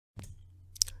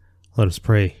Let us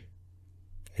pray.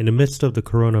 In the midst of the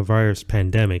coronavirus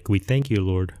pandemic, we thank you,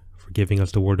 Lord, for giving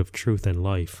us the word of truth and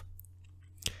life.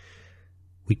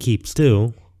 We keep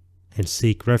still and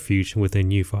seek refuge within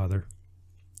you, Father.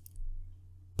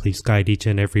 Please guide each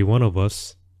and every one of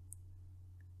us,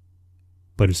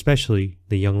 but especially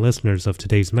the young listeners of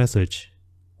today's message,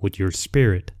 with your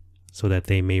Spirit, so that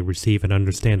they may receive and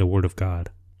understand the Word of God.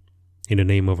 In the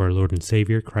name of our Lord and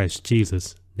Savior, Christ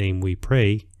Jesus' name we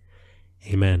pray.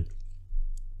 Amen.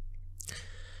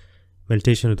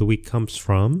 Meditation of the week comes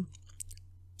from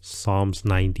Psalms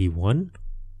 91,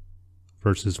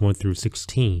 verses 1 through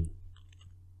 16.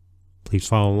 Please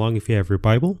follow along if you have your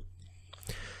Bible.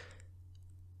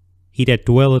 He that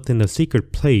dwelleth in the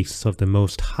secret place of the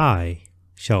Most High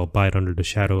shall abide under the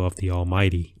shadow of the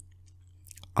Almighty.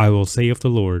 I will say of the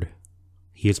Lord,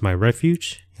 He is my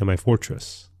refuge and my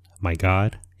fortress, my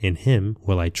God, in Him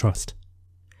will I trust.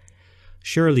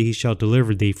 Surely He shall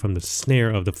deliver thee from the snare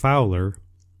of the fowler,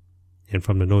 and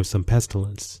from the noisome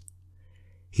pestilence.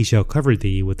 He shall cover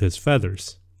thee with His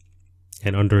feathers,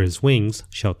 and under His wings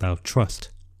shalt thou trust.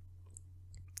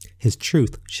 His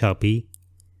truth shall be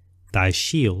thy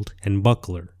shield and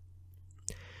buckler.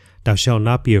 Thou shalt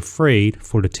not be afraid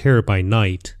for the terror by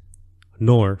night,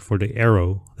 nor for the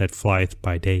arrow that flieth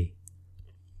by day,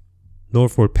 nor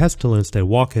for pestilence that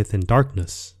walketh in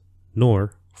darkness,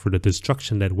 nor for the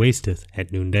destruction that wasteth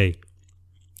at noonday.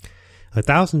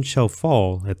 1,000 shall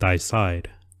fall at thy side,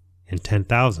 and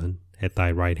 10,000 at thy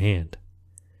right hand,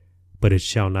 but it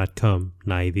shall not come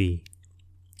nigh thee.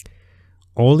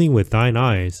 Only with thine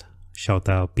eyes shalt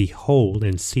thou behold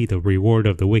and see the reward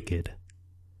of the wicked,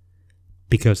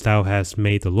 because thou hast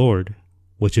made the Lord,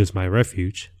 which is my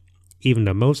refuge, even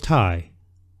the Most High,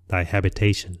 thy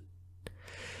habitation.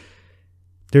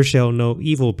 There shall no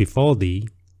evil befall thee,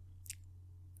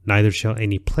 neither shall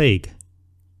any plague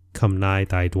come nigh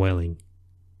thy dwelling.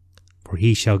 For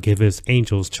He shall give His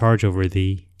angels charge over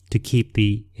thee, to keep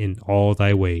thee in all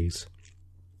thy ways.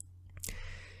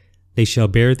 They shall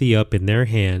bear thee up in their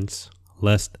hands,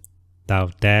 lest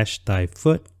thou dash thy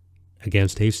foot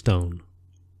against a stone.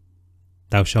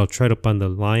 Thou shalt tread upon the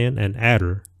lion and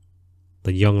adder,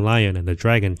 the young lion and the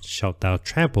dragon shalt thou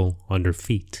trample under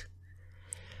feet.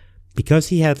 Because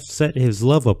He hath set His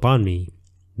love upon me,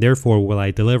 therefore will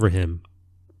I deliver him.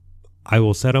 I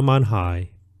will set him on high,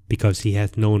 because he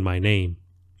hath known my name.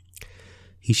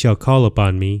 He shall call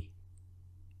upon me,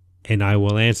 and I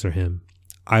will answer him.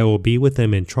 I will be with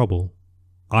him in trouble.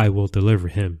 I will deliver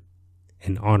him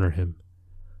and honor him.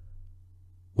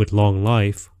 With long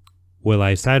life will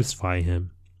I satisfy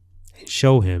him and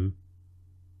show him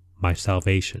my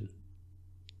salvation.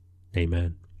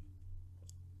 Amen.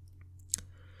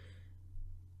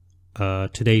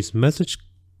 Today's message,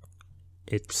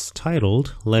 it's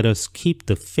titled, Let Us Keep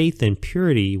the Faith and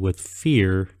Purity with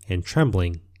Fear and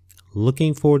Trembling,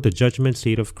 Looking for the Judgment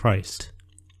Seat of Christ.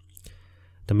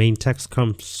 The main text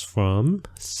comes from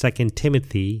 2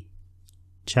 Timothy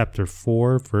chapter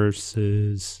 4,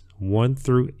 verses 1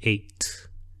 through 8.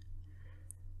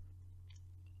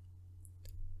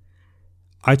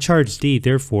 I charge thee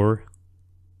therefore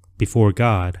before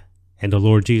God and the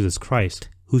Lord Jesus Christ,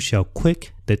 who shall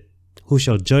judge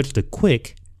the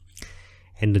quick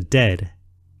and the dead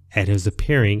at His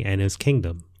appearing and His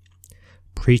kingdom.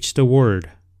 Preach the word.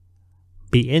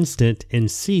 Be instant in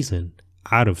season,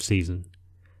 out of season.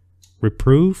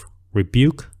 Reprove,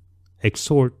 rebuke,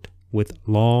 exhort with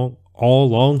all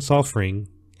long suffering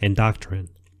and doctrine.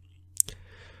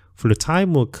 For the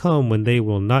time will come when they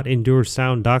will not endure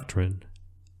sound doctrine,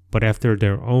 but after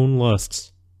their own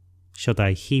lusts shall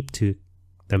they heap to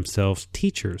themselves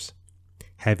teachers,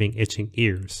 having itching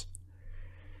ears.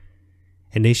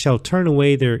 And they shall turn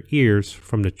away their ears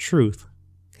from the truth,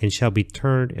 and shall be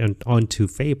turned unto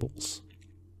fables.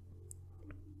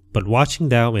 But watching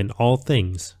thou in all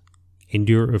things,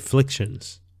 endure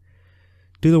afflictions.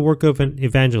 Do the work of an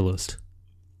evangelist.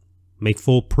 Make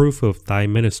full proof of thy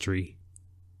ministry.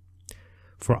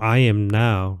 For I am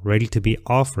now ready to be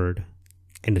offered,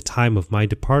 and the time of my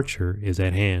departure is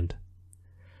at hand.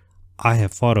 I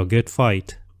have fought a good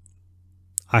fight.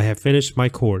 I have finished my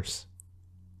course.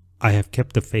 I have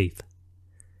kept the faith.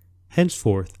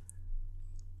 Henceforth,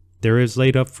 there is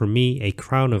laid up for me a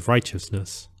crown of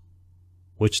righteousness,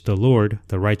 which the Lord,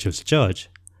 the righteous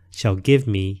judge, shall give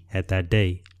me at that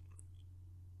day.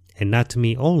 And not to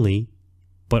me only,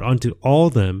 but unto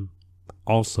all them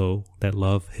also that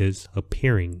love His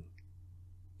appearing.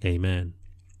 Amen.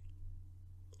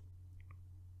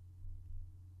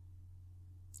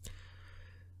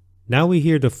 Now we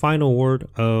hear the final word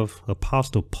of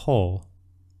Apostle Paul,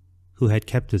 who had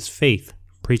kept his faith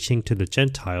preaching to the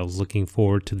Gentiles, looking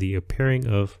forward to the appearing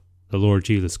of the Lord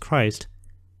Jesus Christ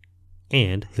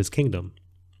and his kingdom.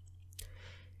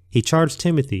 He charged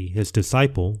Timothy, his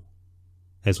disciple,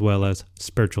 as well as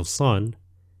spiritual son,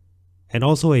 and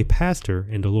also a pastor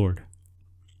in the Lord.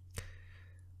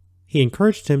 He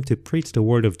encouraged him to preach the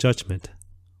word of judgment,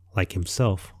 like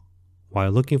himself,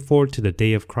 while looking forward to the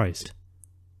day of Christ.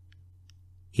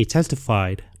 He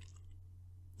testified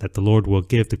that the Lord will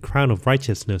give the crown of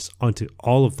righteousness unto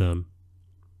all of them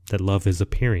that love his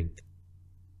appearing.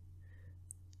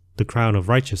 The crown of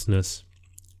righteousness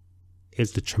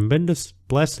is the tremendous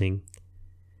blessing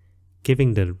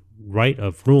giving the right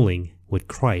of ruling with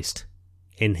Christ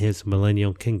in his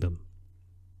millennial kingdom.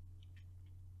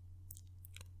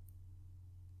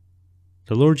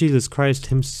 The Lord Jesus Christ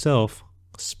himself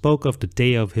spoke of the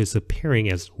day of his appearing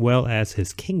as well as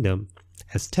his kingdom,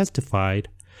 as testified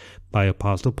by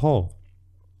Apostle Paul.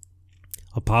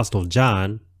 Apostle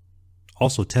John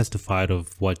also testified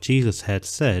of what Jesus had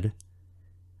said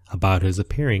about his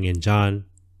appearing in John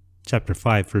chapter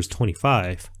 5, verse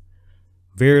 25.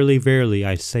 Verily, verily,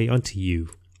 I say unto you,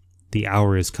 the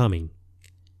hour is coming,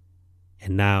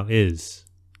 and now is,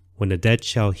 when the dead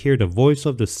shall hear the voice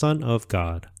of the Son of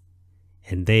God,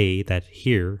 and they that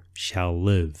hear shall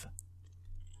live.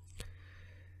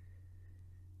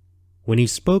 When he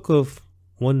spoke of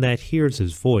one that hears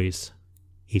his voice,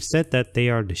 he said that they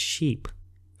are the sheep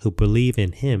who believe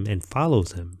in him and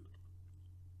follows him.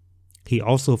 He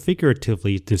also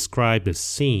figuratively described a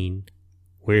scene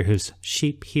where his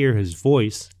sheep hear his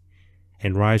voice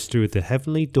and rise through the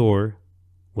heavenly door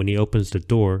when he opens the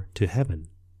door to heaven.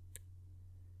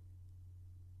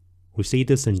 We see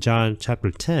this in John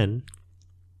chapter 10,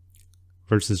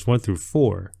 verses 1 through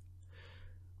 4.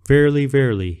 Verily,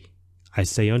 verily, I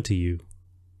say unto you,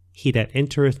 he that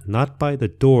entereth not by the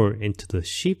door into the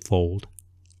sheepfold,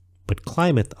 but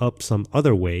climbeth up some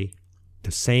other way,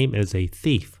 the same is a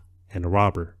thief and a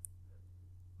robber.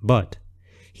 But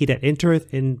he that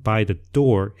entereth in by the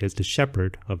door is the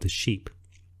shepherd of the sheep.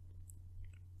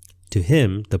 To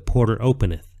him the porter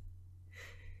openeth,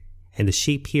 and the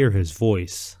sheep hear his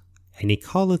voice, and he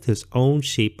calleth his own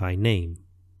sheep by name,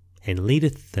 and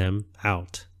leadeth them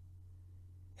out.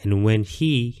 And when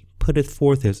he putteth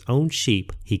forth his own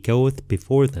sheep, he goeth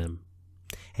before them,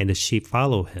 and the sheep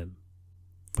follow him,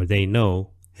 for they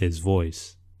know his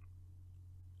voice.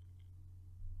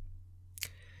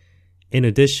 In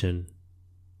addition,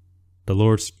 the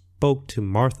Lord spoke to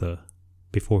Martha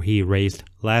before he raised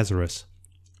Lazarus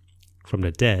from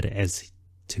the dead as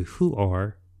to who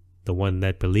are the one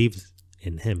that believes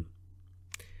in him.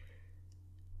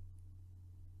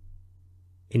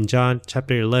 In John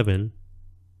chapter 11,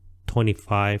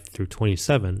 25 through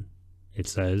 27, it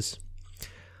says,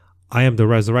 I am the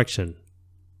resurrection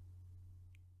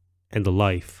and the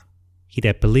life. He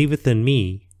that believeth in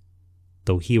me,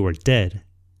 though he were dead,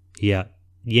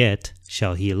 yet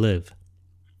shall he live.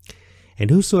 And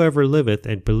whosoever liveth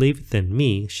and believeth in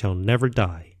me shall never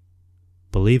die.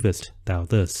 Believest thou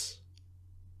this?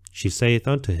 She saith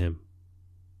unto him,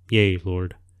 Yea,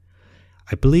 Lord,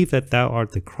 I believe that thou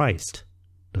art the Christ,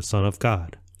 the Son of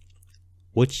God,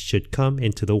 which should come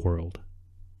into the world.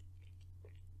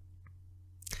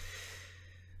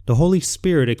 The Holy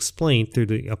Spirit explained through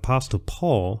the Apostle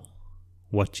Paul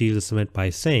what Jesus meant by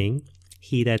saying,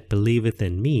 He that believeth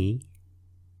in me,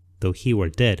 though he were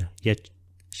dead, yet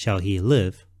shall he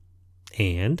live,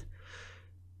 and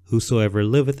whosoever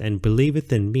liveth and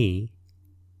believeth in me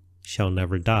shall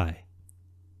never die.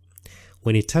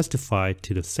 When he testified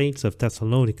to the saints of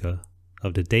Thessalonica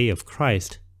of the day of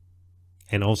Christ,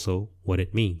 and also what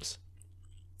it means.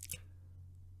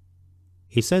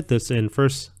 He said this in 1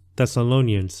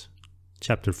 Thessalonians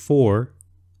chapter 4,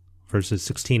 verses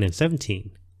 16 and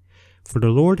 17. For the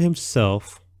Lord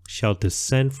himself shall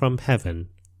descend from heaven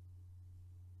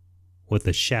with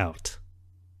a shout,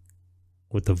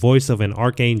 with the voice of an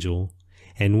archangel,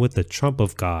 and with the trump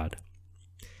of God,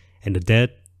 and the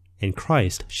dead in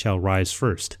Christ shall rise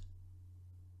first.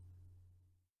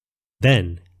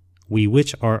 Then we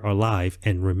which are alive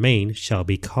and remain shall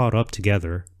be caught up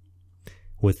together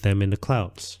with them in the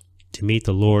clouds, to meet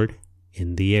the Lord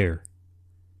in the air.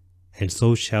 And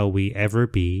so shall we ever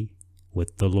be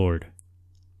with the Lord.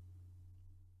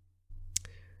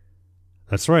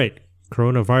 That's right.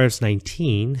 Coronavirus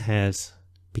 19 has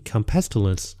become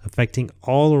pestilence, affecting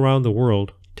all around the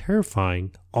world,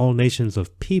 terrifying all nations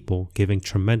of people, giving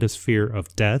tremendous fear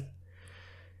of death.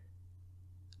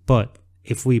 But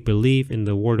if we believe in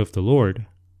the word of the Lord,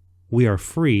 we are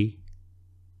free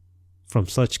from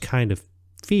such kind of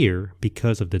fear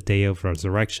because of the day of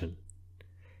resurrection.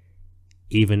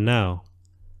 Even now,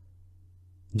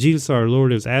 Jesus our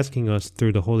Lord is asking us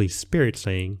through the Holy Spirit,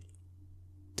 saying,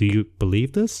 do you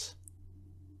believe this?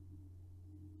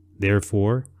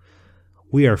 Therefore,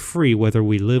 we are free whether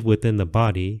we live within the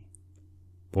body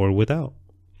or without.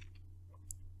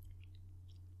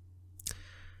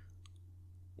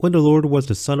 When the Lord was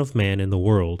the Son of Man in the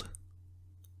world,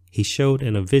 he showed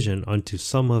in a vision unto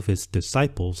some of his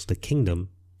disciples the kingdom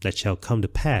that shall come to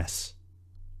pass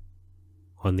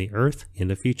on the earth in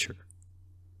the future.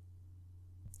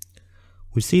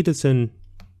 We see this in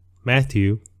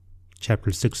Matthew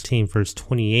chapter 16 verse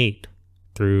 28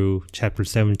 through chapter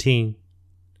 17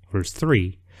 verse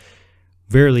 3.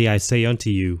 Verily I say unto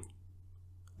you,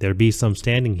 there be some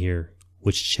standing here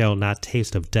which shall not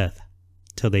taste of death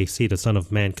till they see the Son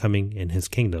of Man coming in his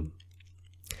kingdom.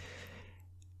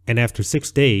 And after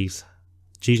 6 days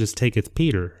Jesus taketh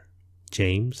Peter,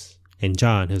 James, and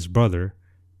John his brother,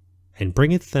 and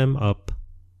bringeth them up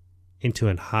into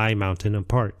an high mountain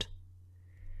apart,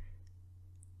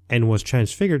 and was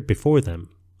transfigured before them,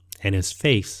 and his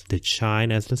face did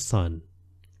shine as the sun,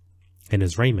 and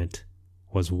his raiment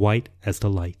was white as the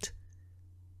light.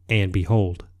 And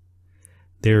behold,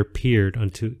 there appeared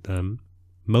unto them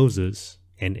Moses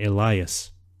and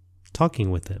Elias,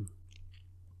 talking with him.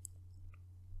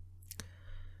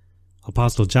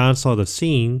 Apostle John saw the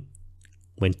scene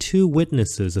when 2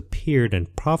 witnesses appeared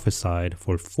and prophesied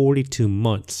for 42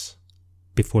 months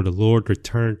before the Lord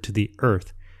returned to the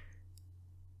earth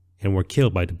and were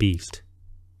killed by the beast,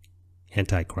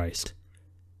 Antichrist,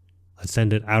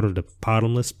 ascended out of the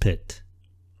bottomless pit.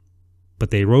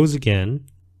 But they rose again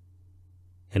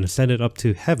and ascended up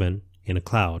to heaven in a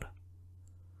cloud.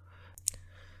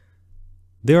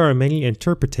 There are many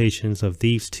interpretations of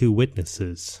these 2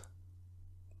 witnesses,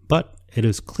 but it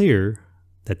is clear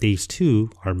that these 2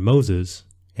 are Moses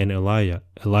and Elijah.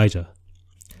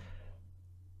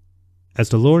 As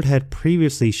the Lord had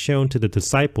previously shown to the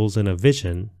disciples in a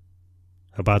vision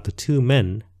about the 2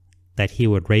 men that he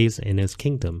would raise in his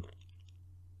kingdom.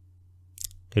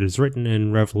 It is written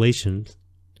in Revelation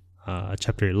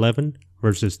chapter 11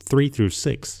 verses 3 through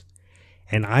 6.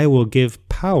 And I will give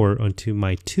power unto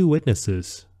my 2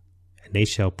 witnesses, and they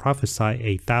shall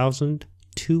prophesy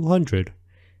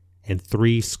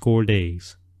 1,260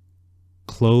 days,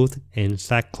 clothed in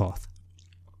sackcloth.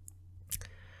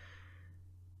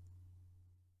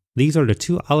 These are the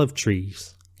 2 olive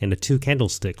trees and the 2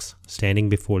 candlesticks standing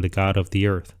before the God of the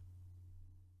earth.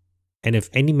 And if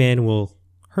any man will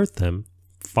hurt them,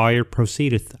 fire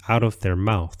proceedeth out of their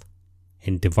mouth,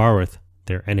 and devoureth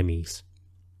their enemies.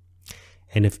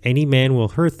 And if any man will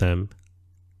hurt them,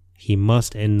 he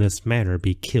must in this manner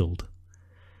be killed.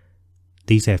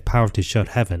 These have power to shut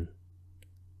heaven,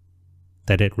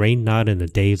 that it rain not in the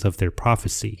days of their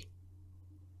prophecy,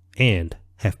 and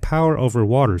have power over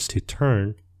waters to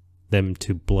turn them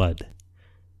to blood,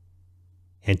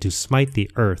 and to smite the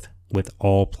earth with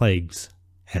all plagues,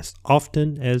 as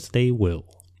often as they will.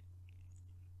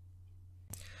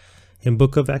 In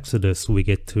book of Exodus, we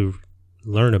get to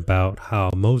learn about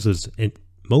how Moses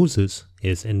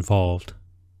is involved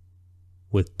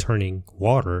with turning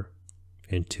water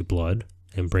into blood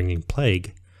and bringing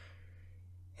plague.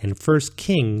 In 1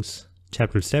 Kings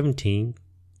chapter 17,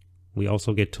 we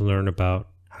also get to learn about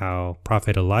how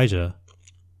Prophet Elijah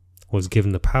was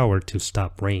given the power to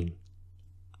stop rain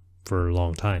for a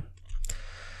long time.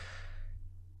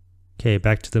 Okay,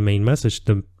 back to the main message.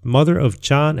 The mother of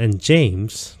John and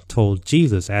James told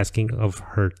Jesus, asking of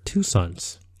her 2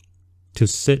 sons to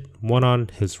sit one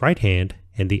on his right hand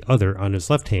and the other on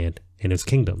his left hand in his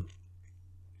kingdom.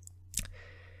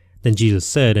 Then Jesus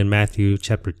said in Matthew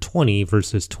chapter 20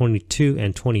 verses 22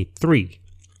 and 23,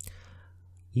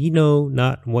 Ye know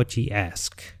not what ye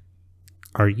ask.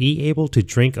 Are ye able to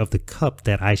drink of the cup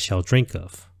that I shall drink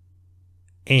of,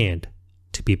 and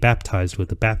to be baptized with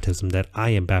the baptism that I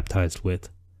am baptized with?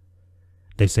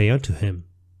 They say unto him,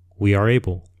 We are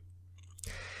able.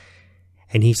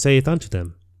 And he saith unto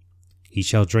them, Ye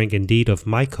shall drink indeed of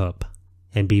my cup,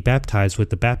 and be baptized with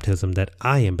the baptism that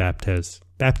I am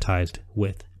baptized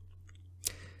with.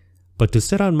 But to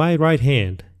sit on my right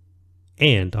hand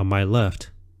and on my left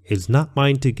is not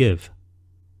mine to give,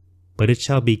 but it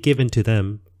shall be given to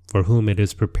them for whom it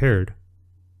is prepared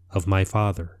of my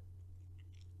Father.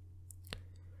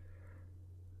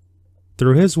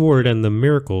 Through his word and the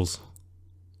miracles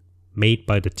made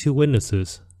by the 2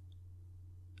 witnesses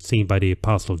seen by the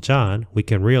Apostle John, we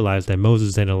can realize that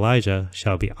Moses and Elijah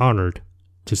shall be honored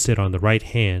to sit on the right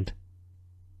hand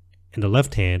and the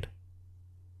left hand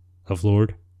of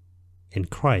Lord in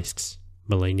Christ's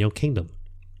millennial kingdom.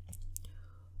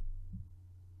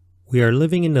 We are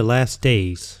living in the last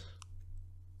days,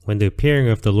 when the appearing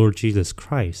of the Lord Jesus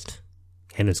Christ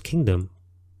and his kingdom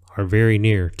are very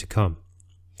near to come.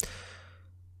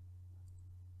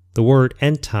 The word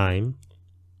end time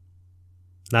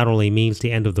not only means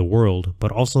the end of the world,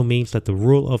 but also means that the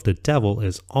rule of the devil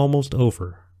is almost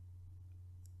over.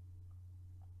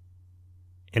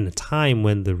 And the time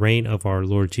when the reign of our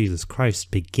Lord Jesus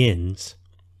Christ begins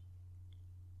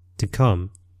to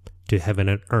come to heaven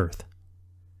and earth.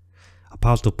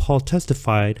 Apostle Paul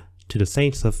testified to the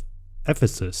saints of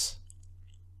Ephesus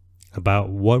about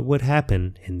what would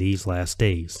happen in these last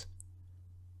days.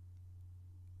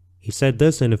 He said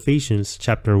this in Ephesians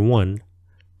chapter 1,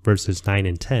 verses 9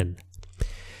 and 10.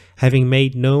 Having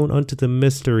made known unto the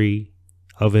mystery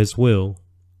of his will,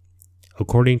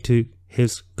 according to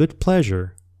his good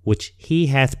pleasure, which he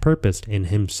hath purposed in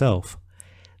himself,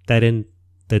 that in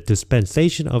the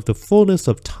dispensation of the fullness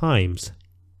of times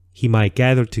he might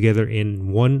gather together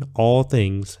in one all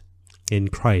things in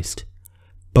Christ,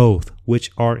 both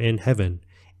which are in heaven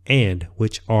and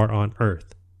which are on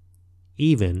earth,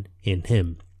 even in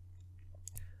him.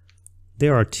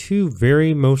 There are two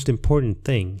very most important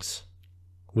things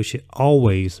we should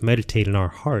always meditate in our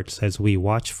hearts as we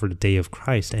watch for the day of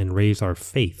Christ and raise our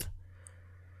faith.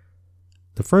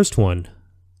 The first one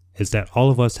is that all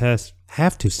of us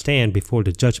have to stand before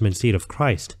the judgment seat of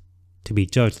Christ to be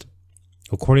judged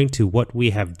according to what we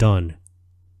have done,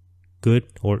 good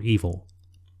or evil.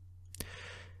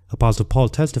 Apostle Paul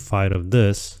testified of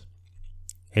this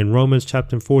in Romans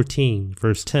chapter 14,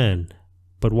 verse 10.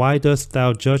 But why dost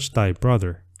thou judge thy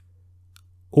brother?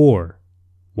 Or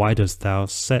why dost thou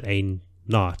set a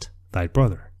naught thy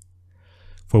brother?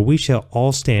 For we shall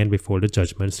all stand before the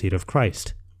judgment seat of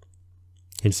Christ.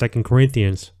 In 2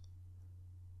 Corinthians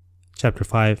chapter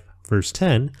 5, verse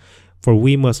 10, for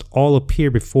we must all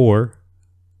appear before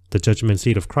the judgment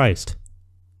seat of Christ,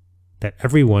 that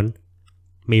everyone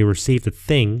may receive the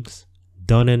things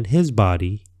done in his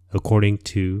body according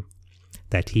to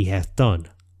that he hath done,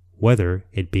 whether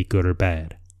it be good or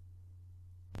bad.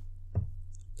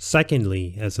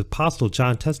 Secondly, as Apostle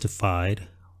John testified,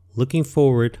 looking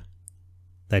forward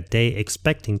that day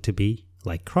expecting to be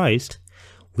like Christ,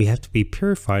 we have to be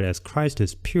purified as Christ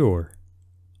is pure,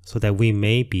 so that we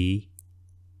may be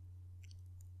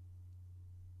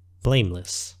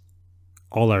blameless,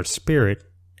 all our spirit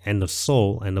and the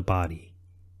soul and the body.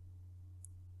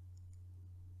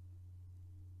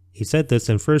 He said this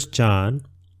in 1 John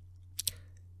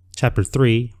chapter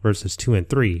 3, verses 2 and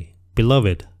 3.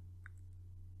 Beloved,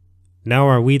 now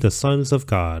are we the sons of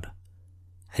God,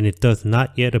 and it doth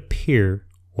not yet appear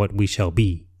what we shall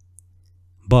be.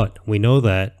 But we know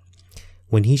that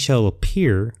when he shall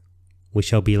appear, we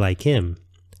shall be like him,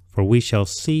 for we shall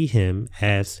see him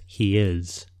as he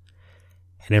is.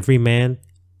 And every man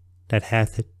that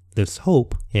hath this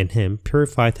hope in him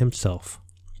purifieth himself,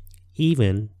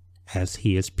 even as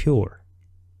he is pure.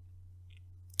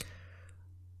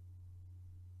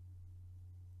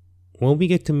 When we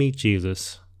get to meet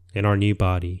Jesus in our new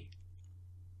body,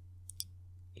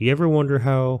 do you ever wonder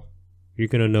how you're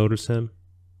going to notice him?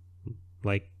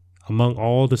 Like, among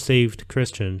all the saved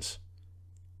Christians,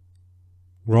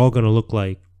 we're all going to look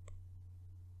like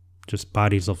just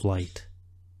bodies of light.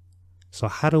 So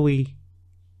how do we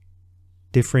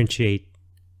differentiate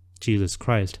Jesus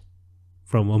Christ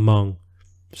from among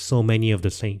so many of the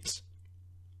saints?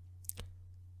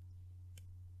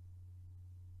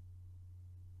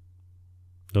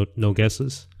 No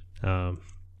guesses? I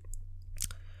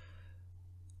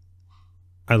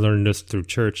learned this through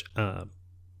church.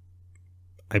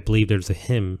 I believe there's a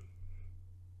hymn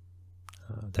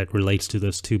that relates to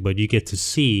this too, but you get to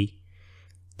see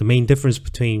the main difference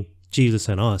between Jesus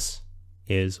and us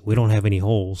is we don't have any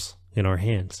holes in our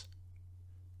hands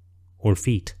or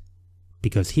feet,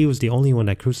 because he was the only one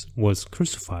that was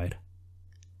crucified.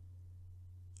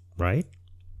 Right?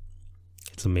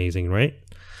 It's amazing, right?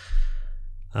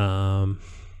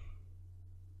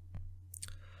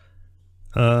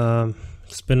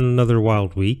 It's been another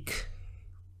wild week,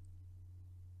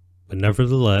 but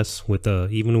nevertheless,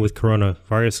 even with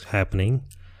coronavirus happening,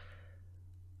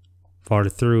 farther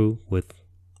through with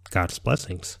God's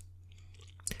blessings.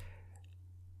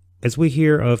 As we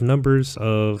hear of numbers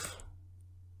of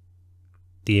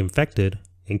the infected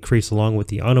increase along with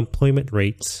the unemployment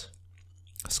rates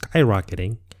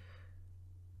skyrocketing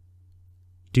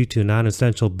due to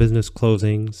non-essential business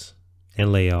closings and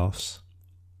layoffs,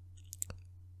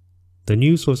 the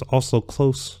news was also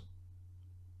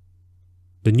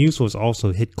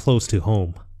hit close to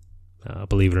home,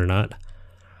 believe it or not.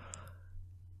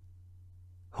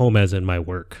 Home as in my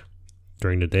work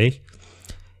during the day.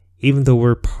 Even though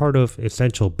we're part of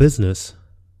essential business,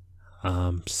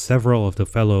 several of the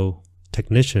fellow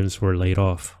technicians were laid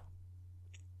off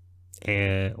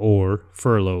or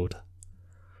furloughed.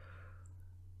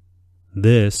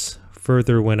 This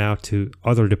further went out to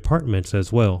other departments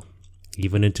as well,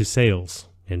 even into sales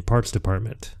and parts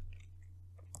department.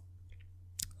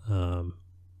 Our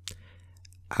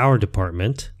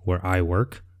department, where I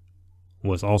work,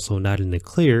 was also not in the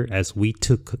clear, as we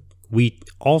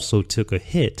also took a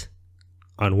hit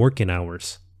on working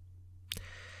hours,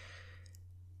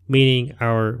 meaning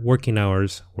our working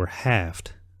hours were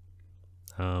halved,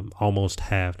 almost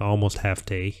half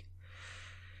day,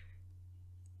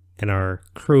 and our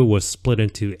crew was split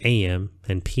into AM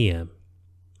and PM.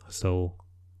 So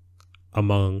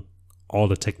among all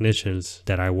the technicians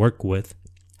that I work with,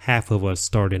 half of us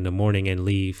start in the morning and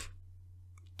leave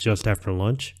just after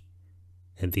lunch,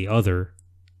 and the other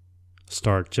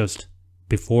start just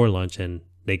before lunch and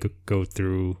they go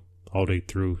through all the way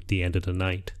through the end of the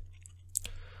night.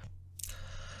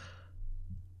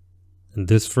 And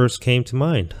this verse came to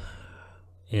mind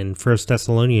in 1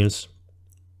 Thessalonians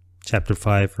chapter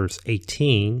 5 verse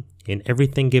 18, "In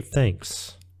everything give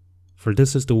thanks, for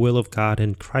this is the will of God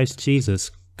in Christ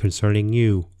Jesus concerning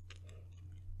you,"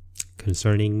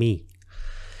 concerning me.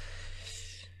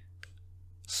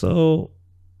 So,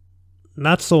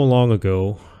 not so long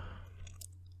ago,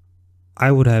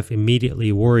 I would have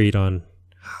immediately worried on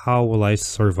how will I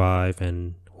survive,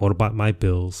 and what about my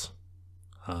bills?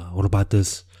 What about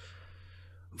this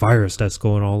virus that's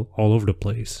going all over the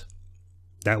place?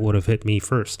 That would have hit me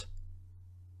first.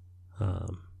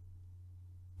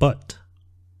 But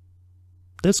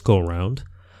this go around,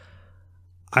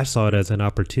 I saw it as an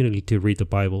opportunity to read the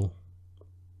Bible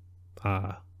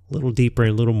a little deeper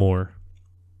and a little more,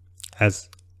 as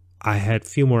I had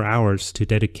few more hours to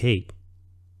dedicate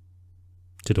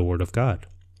to the Word of God.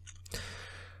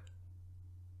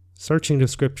 Searching the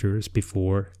scriptures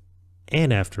before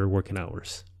and after working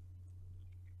hours.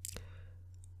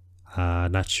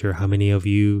 Not sure how many of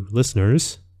you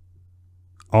listeners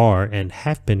are and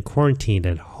have been quarantined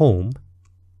at home.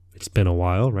 It's been a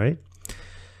while, right?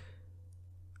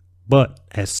 But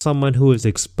as someone who is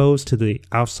exposed to the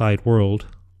outside world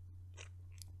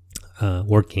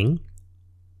working,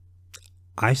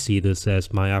 I see this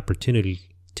as my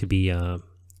opportunity to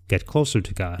get closer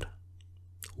to God.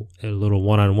 A little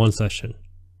one-on-one session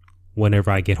whenever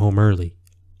I get home early.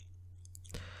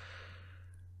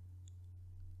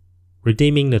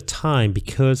 Redeeming the time,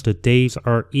 because the days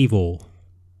are evil.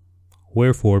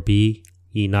 Wherefore be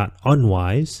ye not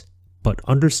unwise, but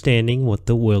understanding what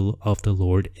the will of the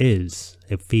Lord is.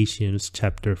 Ephesians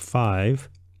chapter 5,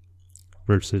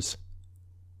 verses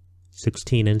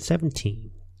 16 and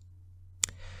 17.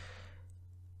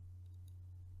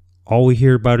 All we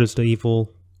hear about is the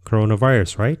evil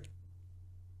coronavirus, right?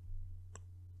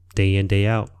 Day in, day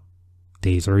out,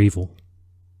 days are evil.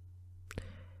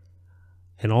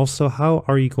 And also, how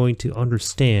are you going to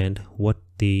understand what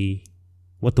the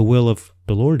will of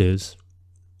the Lord is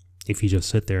if you just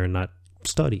sit there and not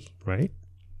study, right?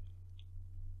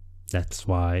 That's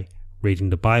why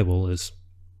reading the Bible is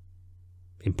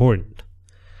important.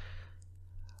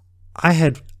 I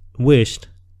had wished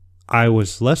I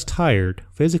was less tired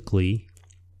physically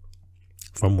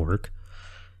from work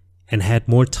and had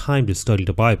more time to study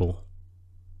the Bible.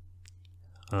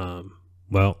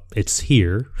 Well, it's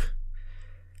here.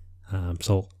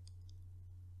 So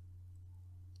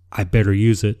I better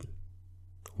use it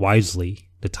wisely,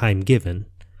 the time given.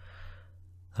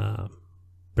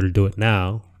 Better do it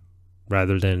now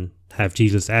rather than have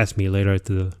Jesus ask me later at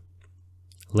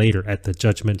the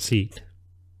judgment seat.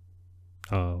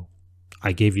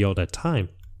 I gave you all that time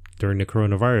during the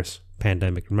coronavirus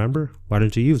pandemic, remember? Why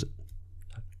didn't you use it?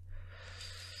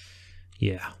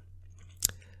 Yeah.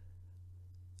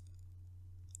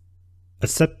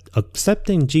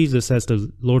 Accepting Jesus as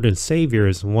the Lord and Savior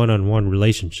is one-on-one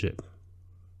relationship.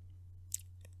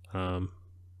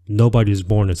 Nobody is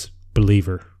born as a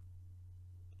believer.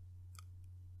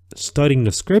 Studying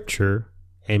the scripture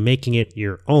and making it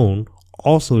your own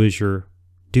also is your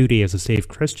duty as a saved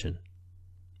Christian.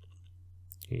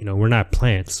 You know, we're not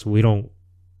plants. We don't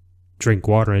drink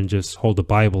water and just hold the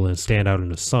Bible and stand out in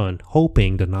the sun,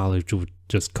 hoping the knowledge will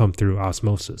just come through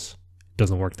osmosis. It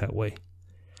doesn't work that way.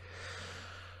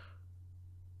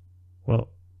 Well,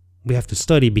 we have to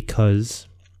study because,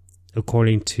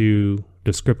 according to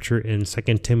the scripture in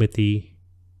 2 Timothy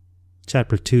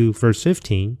chapter 2, verse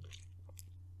 15,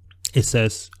 it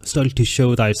says, "Study to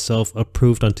show thyself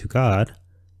approved unto God,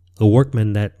 a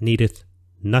workman that needeth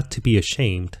not to be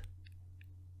ashamed,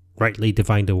 rightly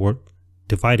dividing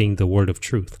the word of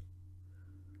truth."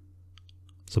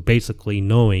 So basically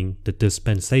knowing the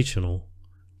dispensational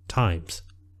times,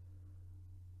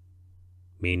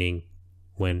 meaning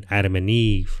when Adam and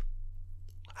Eve,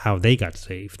 how they got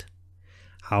saved,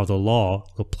 how the law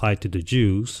applied to the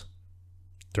Jews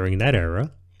during that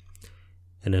era,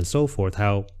 and then so forth,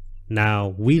 how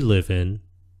now we live in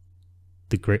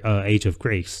the age of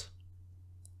grace.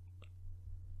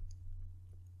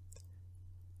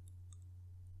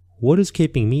 What is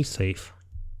keeping me safe?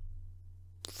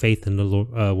 Faith in the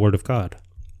Word of God.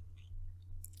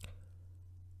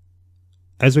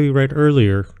 As we read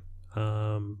earlier,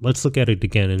 let's look at it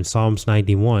again in Psalms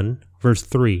 91, verse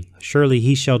 3. Surely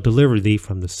he shall deliver thee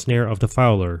from the snare of the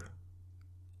fowler,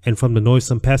 and from the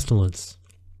noisome pestilence.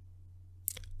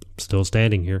 Still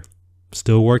standing here,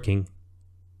 still working.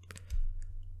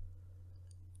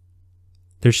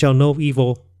 There shall no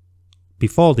evil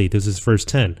befall thee. This is verse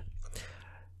 10.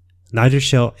 Neither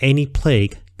shall any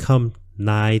plague come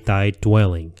nigh thy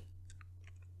dwelling.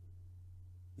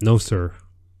 No, sir.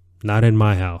 Not in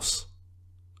my house.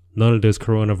 None of this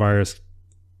coronavirus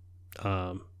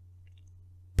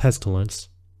pestilence,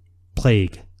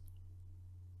 plague,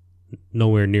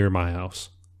 nowhere near my house.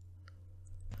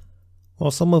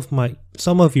 Well, some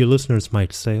of your listeners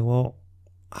might say, well,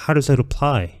 how does that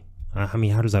apply? I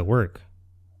mean, how does that work?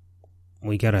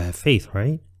 We gotta have faith,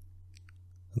 right?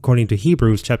 According to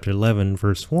Hebrews chapter 11,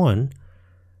 verse 1,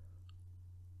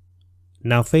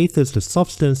 now faith is the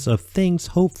substance of things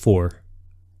hoped for,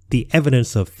 the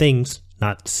evidence of things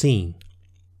not seen.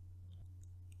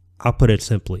 I'll put it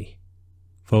simply,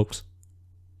 folks,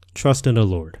 trust in the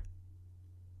Lord.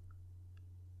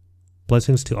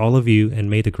 Blessings to all of you, and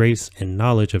may the grace and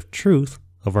knowledge of truth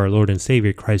of our Lord and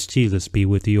Savior Christ Jesus be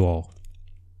with you all.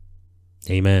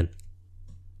 Amen.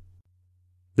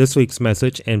 This week's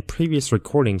message and previous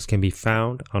recordings can be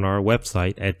found on our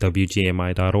website at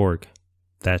wgmi.org.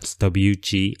 That's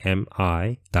wgmi.org.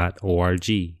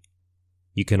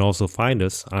 You can also find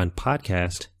us on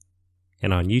podcast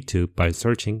and on YouTube by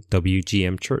searching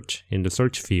WGM Church in the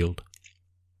search field.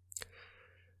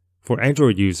 For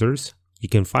Android users, you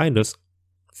can find us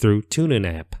through TuneIn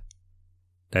app.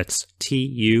 That's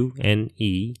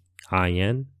TUNEIN,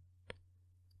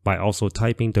 by also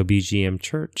typing WGM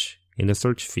Church in the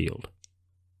search field.